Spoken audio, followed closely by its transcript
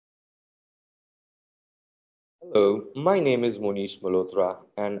Hello, my name is Mohnish Malhotra,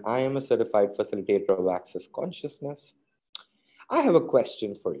 and I am a certified facilitator of access consciousness. I have a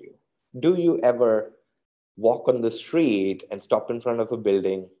question for you. Do you ever walk on the street and stop in front of a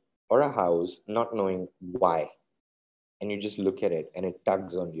building or a house not knowing why? And you just look at it and it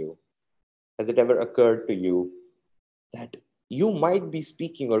tugs on you. Has it ever occurred to you that you might be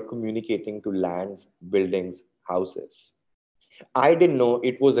speaking or communicating to lands, buildings, houses? I didn't know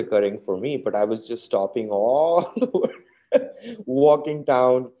it was occurring for me, but I was just stopping all over, walking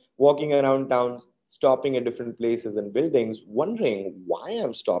around town, stopping at different places and buildings, wondering why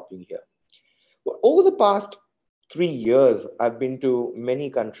I'm stopping here. Well, over the past 3 years, I've been to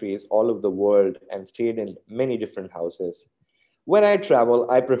many countries all over the world and stayed in many different houses. When I travel,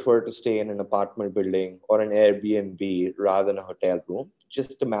 I prefer to stay in an apartment building or an Airbnb rather than a hotel room,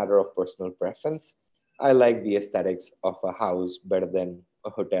 just a matter of personal preference. I like the aesthetics of a house better than a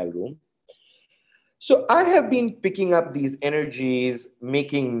hotel room. So I have been picking up these energies,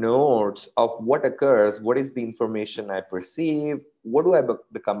 making notes of what occurs, what is the information I perceive, what do I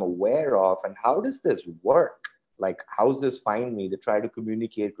become aware of, and how does this work? Like houses find me, they try to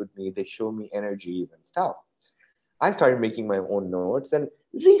communicate with me, they show me energies and stuff. I started making my own notes. And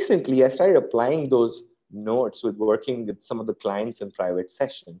recently, I started applying those notes with working with some of the clients in private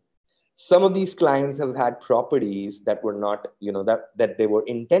session. Some of these clients have had properties that were not, that they were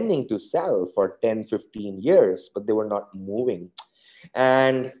intending to sell for 10, 15 years, but they were not moving.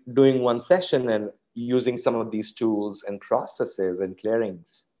 And doing one session and using some of these tools and processes and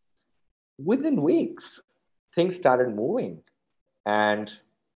clearings, within weeks, things started moving. And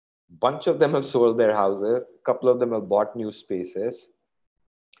bunch of them have sold their houses, a couple of them have bought new spaces.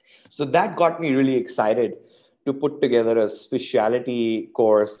 So that got me really excited to put together a specialty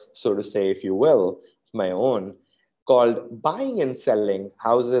course, so to say, if you will, of my own, called Buying and Selling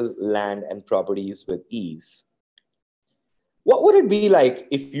Houses, Land, and Properties with Ease. What would it be like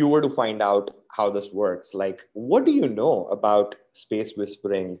if you were to find out how this works? Like, what do you know about space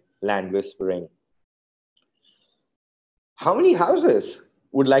whispering, land whispering? How many houses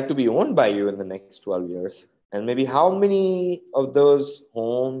would like to be owned by you in the next 12 years? And maybe how many of those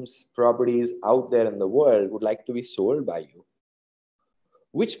homes, properties out there in the world would like to be sold by you?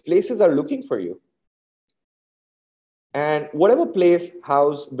 Which places are looking for you? And whatever place,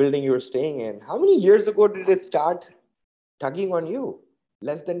 house, building you're staying in, how many years ago did it start tugging on you?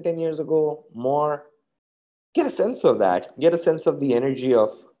 Less than 10 years ago? More? Get a sense of that. Get a sense of the energy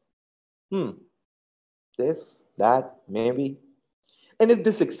of, hmm, this, that, maybe. And if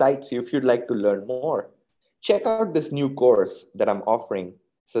this excites you, if you'd like to learn more, check out this new course that I'm offering.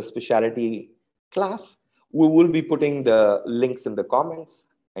 It's a specialty class. We will be putting the links in the comments,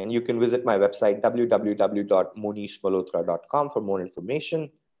 and you can visit my website, www.monishmalotra.com, for more information.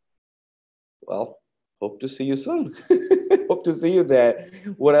 Well, hope to see you soon. Hope to see you there.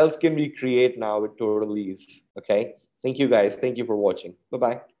 What else can we create now with total ease? Okay. Thank you guys. Thank you for watching. Bye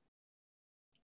bye.